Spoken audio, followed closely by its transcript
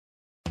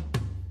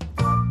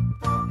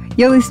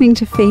You're listening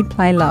to Feed,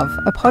 Play, Love,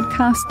 a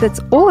podcast that's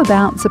all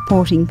about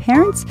supporting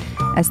parents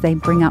as they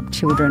bring up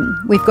children.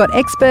 We've got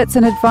experts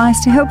and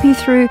advice to help you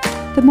through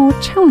the more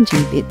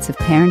challenging bits of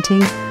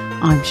parenting.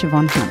 I'm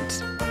Siobhan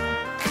Hunt.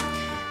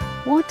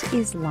 What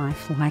is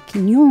life like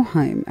in your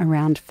home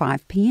around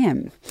 5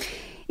 p.m?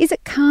 Is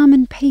it calm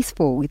and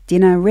peaceful with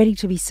dinner ready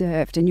to be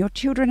served and your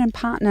children and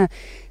partner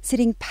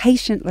sitting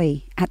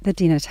patiently at the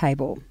dinner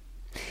table?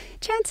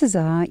 Chances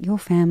are your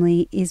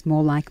family is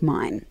more like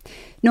mine.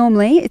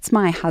 Normally, it's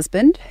my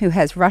husband who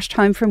has rushed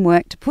home from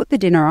work to put the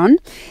dinner on.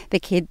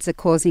 The kids are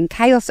causing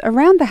chaos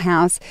around the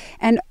house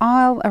and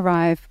I'll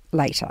arrive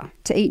later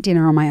to eat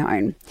dinner on my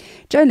own.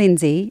 Jo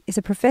Lindsay is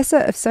a Professor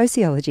of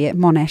Sociology at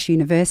Monash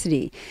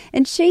University,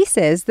 and she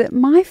says that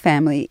my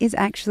family is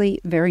actually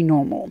very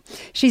normal.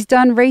 She's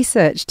done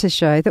research to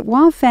show that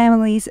while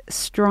families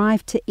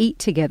strive to eat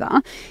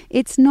together,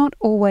 it's not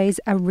always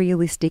a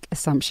realistic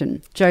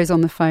assumption. Jo's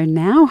on the phone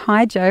now.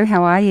 Hi, Jo.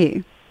 How are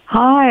you?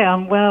 Hi,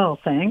 I'm well,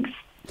 thanks.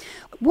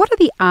 What are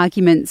the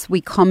arguments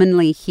we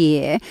commonly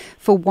hear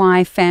for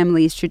why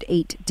families should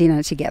eat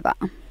dinner together?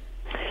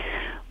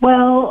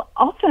 Well,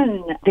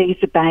 often these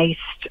are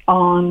based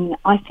on,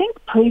 I think,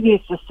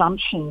 previous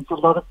assumptions a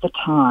lot of the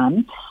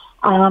time,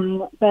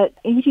 but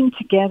eating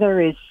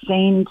together is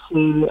seen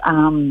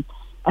to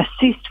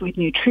assist with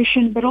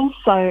nutrition, but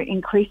also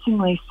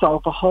increasingly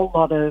solve a whole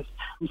lot of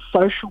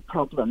social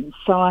problems.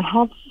 So I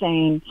have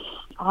seen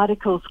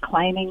articles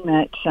claiming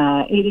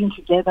that eating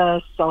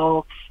together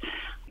solves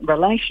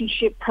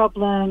relationship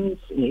problems,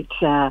 it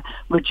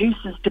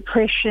reduces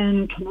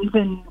depression, can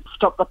even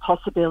stop the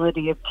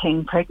possibility of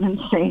teen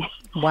pregnancy.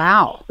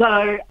 Wow.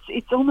 So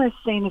it's almost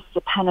seen as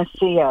the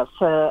panacea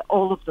for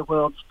all of the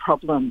world's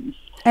problems.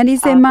 And is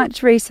there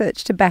much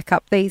research to back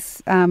up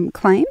these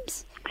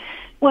claims?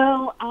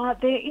 Well,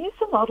 there is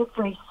a lot of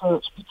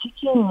research,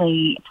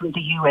 particularly from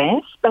the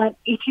US, but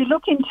if you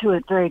look into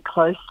it very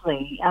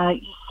closely,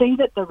 you see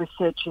that the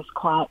research is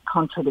quite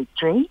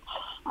contradictory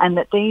and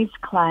that these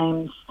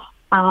claims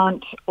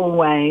aren't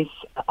always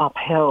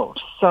upheld.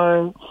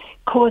 So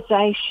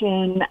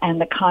causation and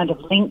the kind of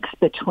links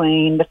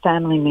between the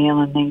family meal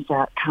and these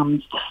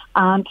outcomes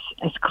aren't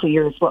as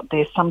clear as what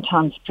they're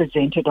sometimes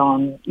presented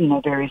on,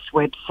 various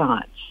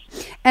websites.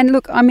 And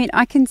look,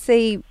 I can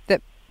see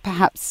that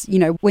perhaps,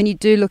 when you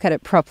do look at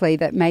it properly,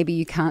 that maybe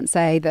you can't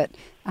say that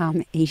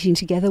eating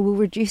together will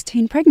reduce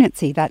teen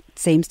pregnancy. That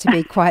seems to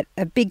be quite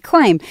a big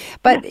claim.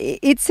 But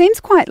it seems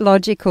quite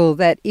logical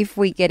that if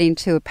we get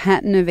into a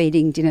pattern of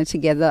eating dinner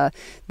together,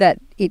 that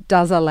it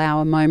does allow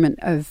a moment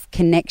of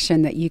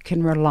connection that you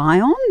can rely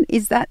on.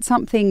 Is that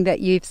something that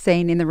you've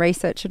seen in the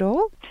research at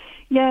all?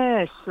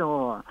 Yeah,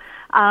 sure.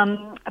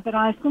 But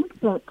I think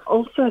that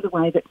also the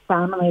way that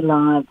family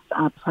lives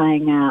are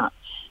playing out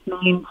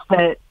means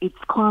that it's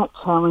quite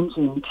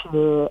challenging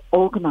to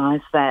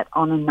organise that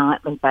on a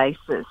nightly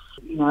basis,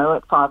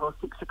 at 5 or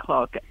 6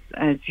 o'clock,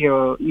 as you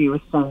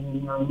were saying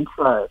in your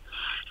intro.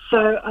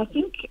 So I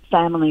think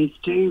families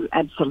do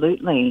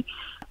absolutely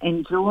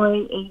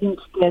enjoy eating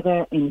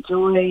together,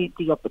 enjoy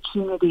the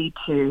opportunity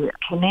to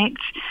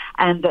connect,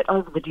 and that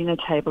over the dinner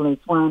table is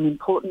one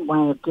important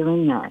way of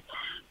doing that.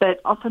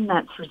 But often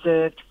that's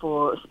reserved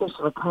for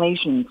special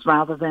occasions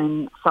rather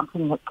than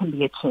something that can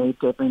be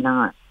achieved every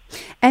night.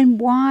 And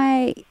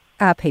why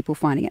are people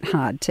finding it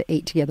hard to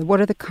eat together?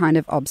 What are the kind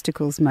of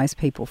obstacles most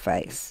people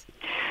face?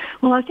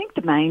 Well, I think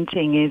the main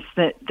thing is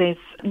that there's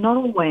not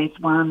always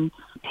one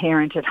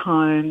parent at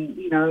home.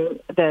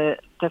 The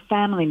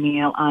family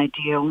meal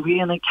ideal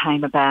really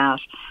came about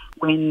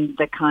when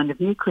the kind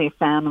of nuclear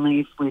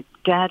families with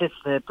dad as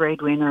the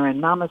breadwinner and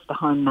mum as the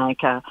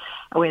homemaker,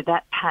 where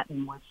that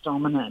pattern was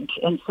dominant.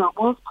 And so it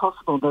was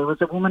possible there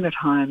was a woman at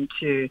home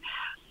to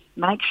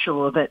make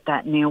sure that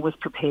that meal was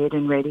prepared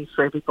and ready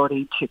for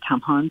everybody to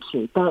come home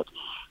to. But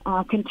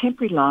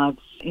contemporary lives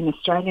in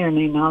Australia and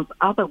in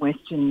other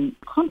Western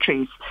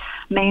countries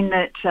mean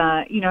that,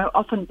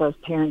 often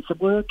both parents are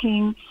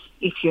working.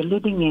 If you're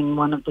living in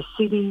one of the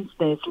cities,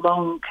 there's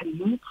long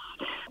commutes.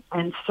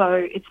 And so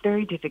it's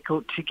very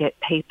difficult to get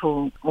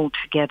people all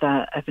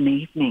together of an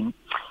evening.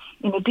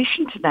 In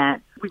addition to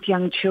that, with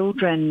young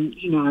children,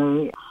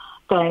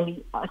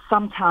 they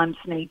sometimes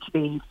need to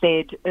be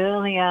fed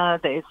earlier.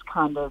 There's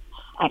kind of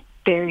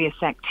various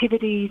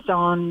activities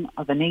on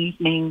of an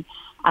evening,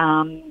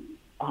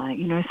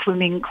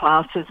 swimming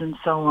classes and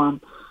so on.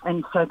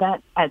 And so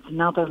that adds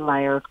another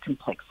layer of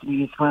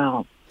complexity as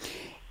well.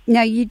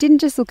 Now, you didn't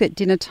just look at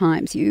dinner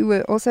times. You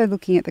were also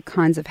looking at the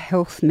kinds of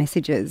health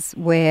messages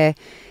we're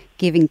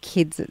giving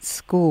kids at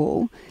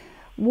school.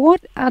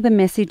 What are the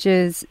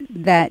messages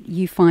that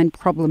you find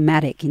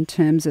problematic in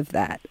terms of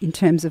that, in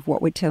terms of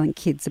what we're telling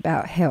kids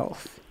about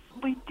health?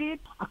 We did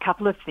a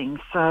couple of things.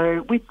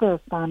 So with the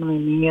family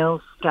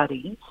meal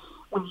study,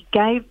 we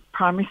gave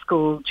primary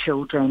school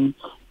children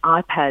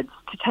iPads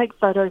to take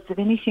photos of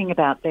anything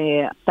about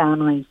their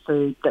family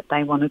food that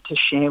they wanted to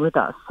share with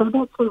us. So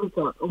that's where we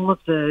got all of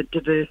the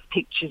diverse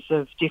pictures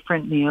of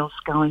different meals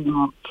going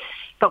on.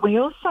 But we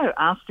also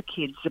asked the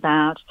kids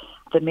about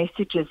the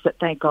messages that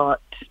they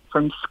got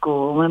from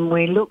school, and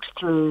we looked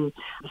through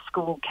the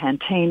school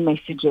canteen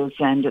messages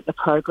and at the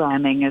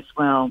programming as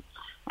well.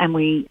 And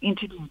we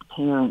interviewed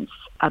parents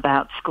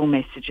about school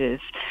messages,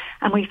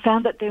 and we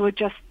found that there were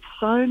just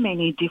so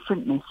many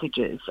different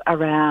messages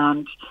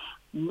around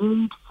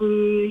mood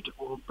food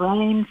or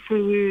brain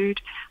food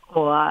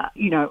or,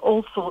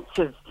 all sorts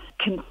of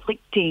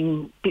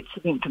conflicting bits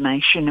of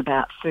information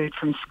about food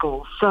from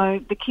school. So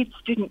the kids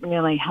didn't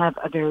really have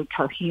a very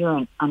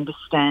coherent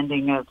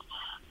understanding of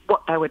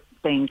what they were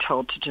being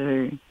told to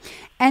do.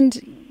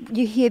 And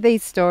you hear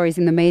these stories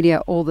in the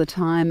media all the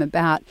time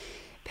about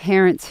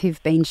parents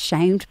who've been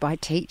shamed by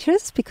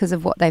teachers because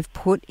of what they've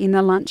put in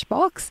the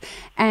lunchbox.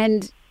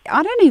 And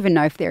I don't even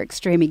know if they're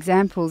extreme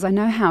examples. I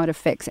know how it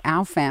affects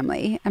our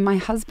family, and my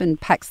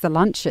husband packs the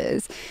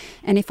lunches,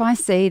 and if I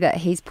see that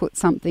he's put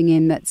something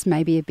in that's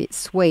maybe a bit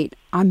sweet,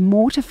 I'm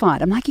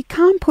mortified. I'm like, you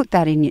can't put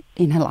that in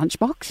a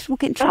lunchbox. We'll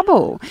get in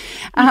trouble.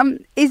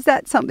 Is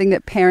that something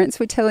that parents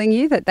were telling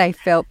you, that they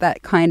felt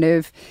that kind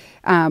of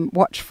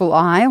watchful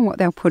eye on what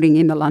they were putting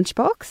in the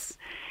lunchbox?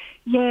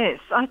 Yes,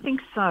 I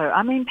think so.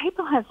 I mean,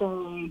 people have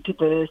very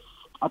diverse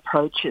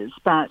approaches,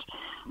 but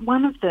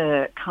one of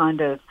the kind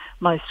of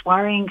most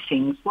worrying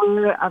things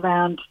were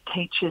around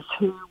teachers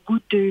who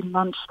would do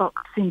lunchbox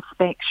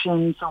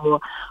inspections or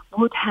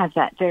would have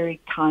that very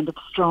kind of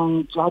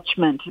strong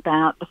judgment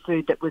about the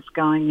food that was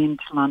going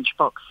into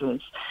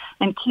lunchboxes.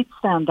 And kids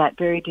found that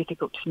very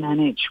difficult to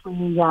manage.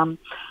 We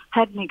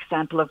had an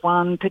example of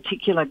one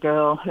particular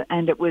girl,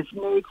 and it was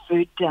Mood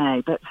Food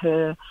Day, but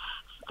her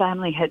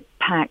family had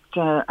packed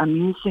a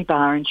muesli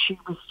bar, and she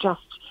was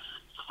just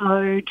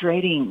so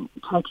dreading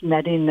taking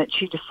that in that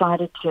she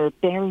decided to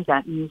bury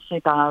that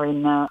muesli bar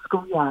in the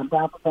schoolyard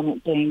rather than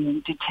it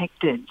being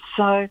detected.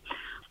 So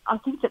I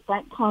think that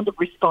kind of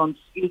response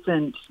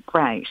isn't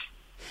great.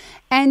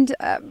 And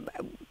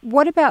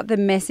what about the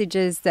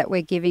messages that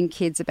we're giving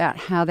kids about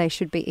how they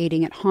should be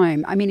eating at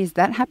home? I mean, is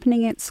that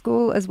happening at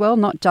school as well,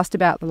 not just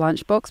about the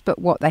lunchbox, but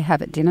what they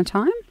have at dinner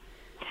time?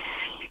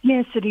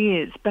 Yes, it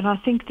is. But I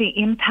think the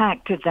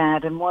impact of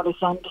that and what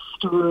is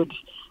understood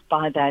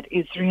by that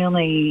is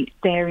really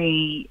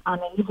very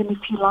uneven,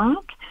 if you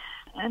like.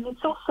 And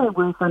it's also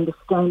worth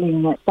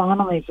understanding that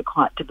families are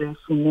quite diverse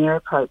in their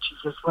approaches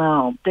as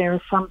well. There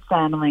are some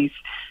families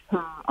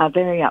who are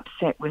very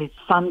upset with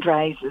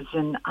fundraisers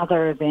and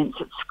other events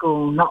at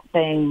school not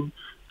being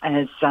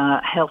as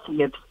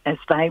healthy as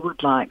they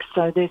would like.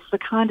 So there's the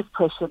kind of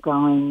pressure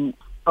going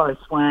both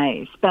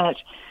ways. But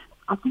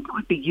I think it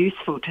would be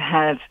useful to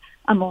have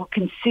a more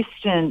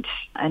consistent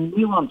and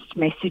nuanced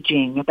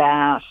messaging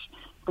about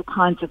the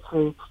kinds of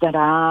foods that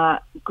are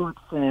good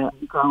for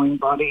growing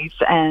bodies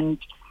and,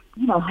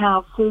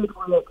 how food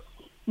works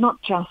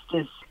not just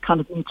as kind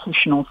of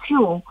nutritional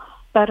fuel,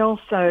 but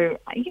also,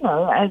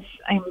 as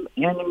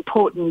an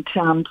important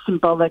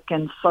symbolic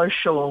and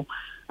social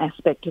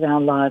aspect of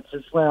our lives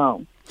as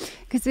well.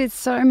 Because there's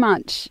so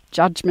much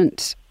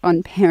judgment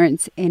on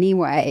parents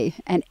anyway,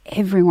 and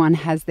everyone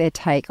has their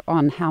take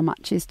on how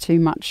much is too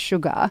much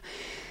sugar.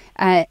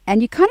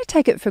 And you kind of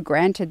take it for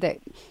granted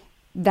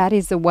that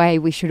is the way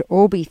we should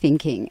all be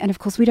thinking. And of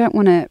course, we don't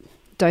want to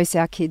dose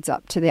our kids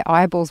up to their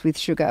eyeballs with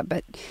sugar,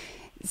 but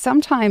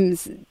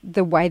sometimes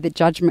the way the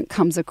judgment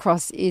comes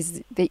across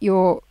is that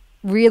you're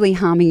really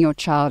harming your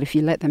child if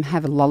you let them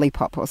have a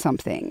lollipop or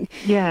something.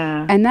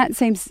 Yeah. And that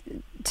seems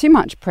too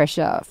much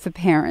pressure for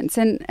parents,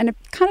 and it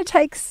kind of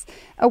takes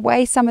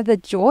away some of the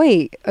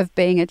joy of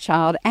being a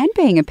child and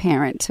being a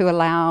parent to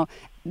allow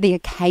the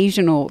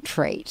occasional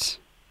treat.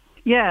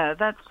 Yeah,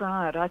 that's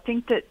right. I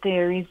think that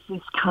there is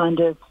this kind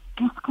of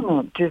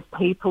disconnect of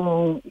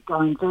people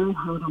going very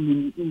hard on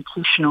the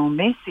nutritional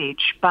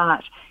message,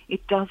 but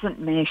it doesn't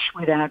mesh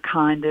with our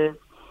kind of,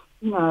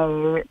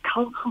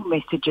 cultural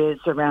messages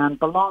around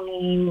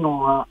belonging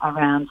or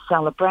around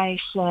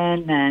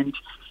celebration and,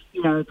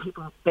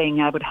 people being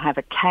able to have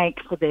a cake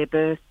for their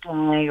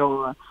birthday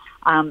or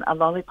a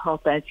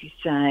lollipop, as you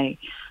say.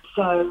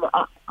 So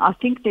I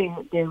think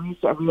there is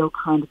a real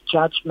kind of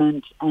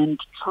judgment and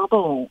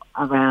trouble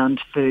around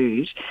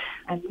food,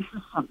 and this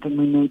is something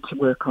we need to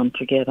work on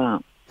together.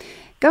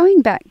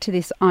 Going back to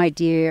this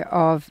idea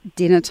of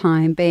dinner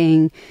time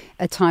being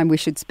a time we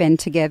should spend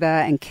together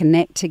and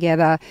connect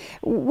together,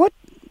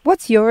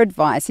 what's your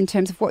advice in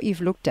terms of what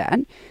you've looked at?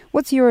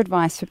 What's your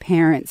advice for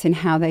parents in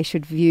how they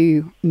should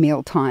view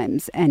meal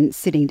times and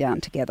sitting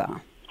down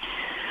together?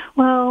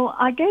 Well,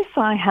 I guess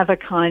I have a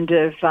kind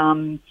of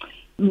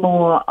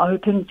more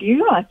open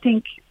view. I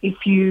think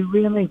if you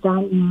really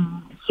value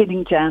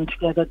sitting down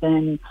together,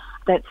 then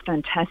that's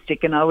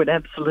fantastic, and I would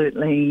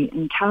absolutely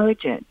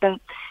encourage it. But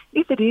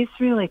if it is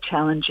really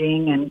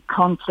challenging and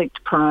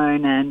conflict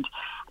prone and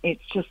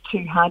it's just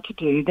too hard to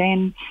do,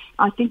 then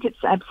I think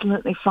it's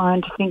absolutely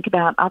fine to think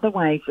about other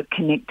ways of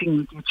connecting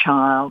with your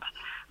child,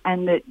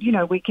 and that,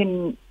 we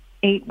can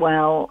eat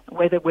well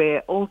whether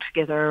we're all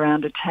together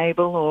around a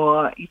table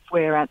or if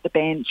we're at the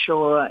bench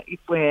or if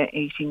we're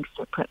eating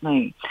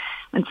separately.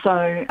 And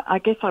so I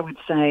guess I would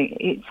say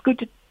it's good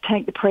to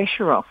take the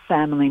pressure off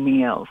family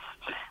meals.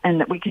 and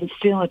that we can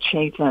still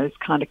achieve those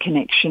kind of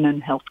connection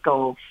and health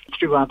goals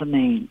through other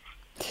means.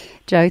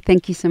 Jo,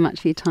 thank you so much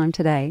for your time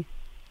today.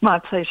 My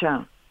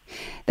pleasure.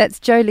 That's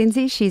Jo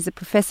Lindsay. She's a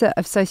Professor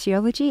of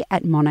Sociology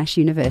at Monash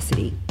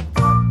University.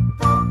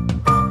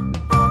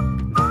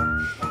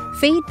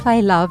 Feed,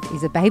 Play, Love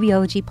is a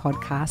babyology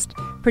podcast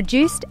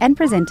produced and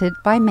presented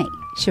by me,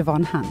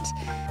 Siobhan Hunt.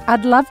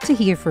 I'd love to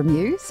hear from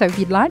you, so if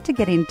you'd like to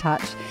get in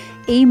touch,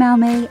 email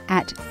me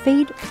at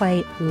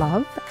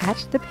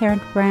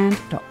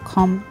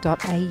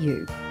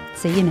feedplaylove@theparentbrand.com.au.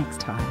 See you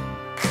next time.